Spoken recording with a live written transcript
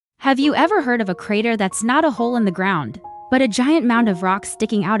Have you ever heard of a crater that's not a hole in the ground, but a giant mound of rock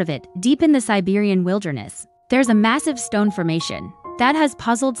sticking out of it, deep in the Siberian wilderness? There's a massive stone formation that has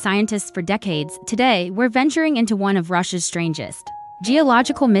puzzled scientists for decades. Today, we're venturing into one of Russia's strangest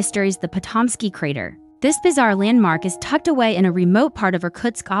geological mysteries, the Patomskiy Crater. This bizarre landmark is tucked away in a remote part of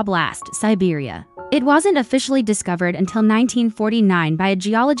Irkutsk Oblast, Siberia. It wasn't officially discovered until 1949 by a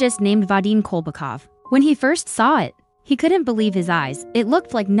geologist named Vadim Kolbakov. When he first saw it, he couldn't believe his eyes. It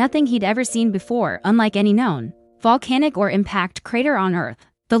looked like nothing he'd ever seen before, unlike any known volcanic or impact crater on Earth.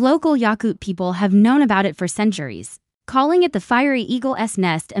 The local Yakut people have known about it for centuries, calling it the fiery eagle's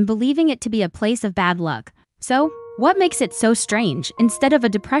nest and believing it to be a place of bad luck. So, what makes it so strange instead of a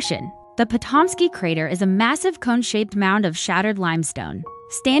depression? The Patomskiy Crater is a massive cone-shaped mound of shattered limestone,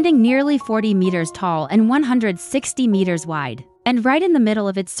 standing nearly 40 meters tall and 160 meters wide. And right in the middle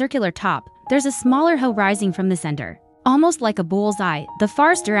of its circular top, there's a smaller hill rising from the center, almost like a bullseye. The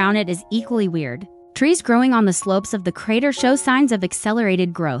forest around it is equally weird. Trees growing on the slopes of the crater show signs of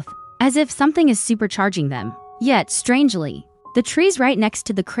accelerated growth, as if something is supercharging them. Yet, strangely, the trees right next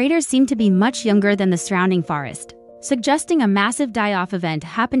to the crater seem to be much younger than the surrounding forest, suggesting a massive die-off event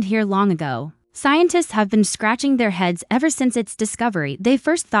happened here long ago. Scientists have been scratching their heads ever since its discovery. They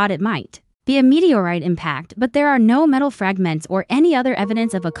first thought it might be a meteorite impact, but there are no metal fragments or any other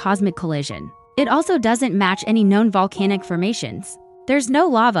evidence of a cosmic collision. It also doesn't match any known volcanic formations. There's no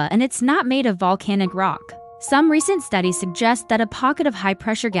lava and it's not made of volcanic rock. Some recent studies suggest that a pocket of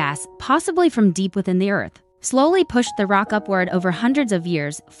high-pressure gas, possibly from deep within the Earth, slowly pushed the rock upward over hundreds of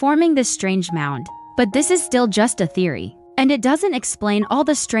years, forming this strange mound. But this is still just a theory, and it doesn't explain all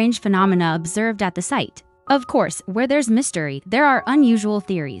the strange phenomena observed at the site. Of course, where there's mystery, there are unusual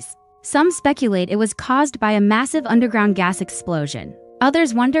theories. Some speculate it was caused by a massive underground gas explosion.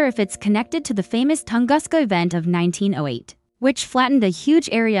 Others wonder if it's connected to the famous Tunguska event of 1908, which flattened a huge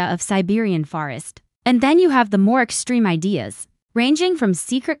area of Siberian forest. And then you have the more extreme ideas, ranging from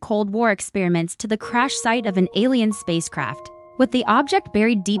secret Cold War experiments to the crash site of an alien spacecraft, with the object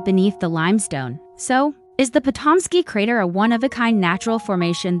buried deep beneath the limestone. So, is the Patomskiy Crater a one-of-a-kind natural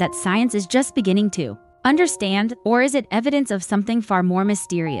formation that science is just beginning to understand, or is it evidence of something far more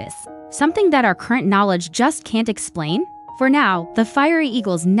mysterious? Something that our current knowledge just can't explain? For now, the fiery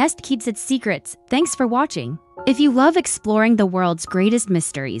eagle's nest keeps its secrets. Thanks for watching. If you love exploring the world's greatest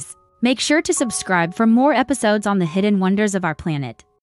mysteries, make sure to subscribe for more episodes on the hidden wonders of our planet.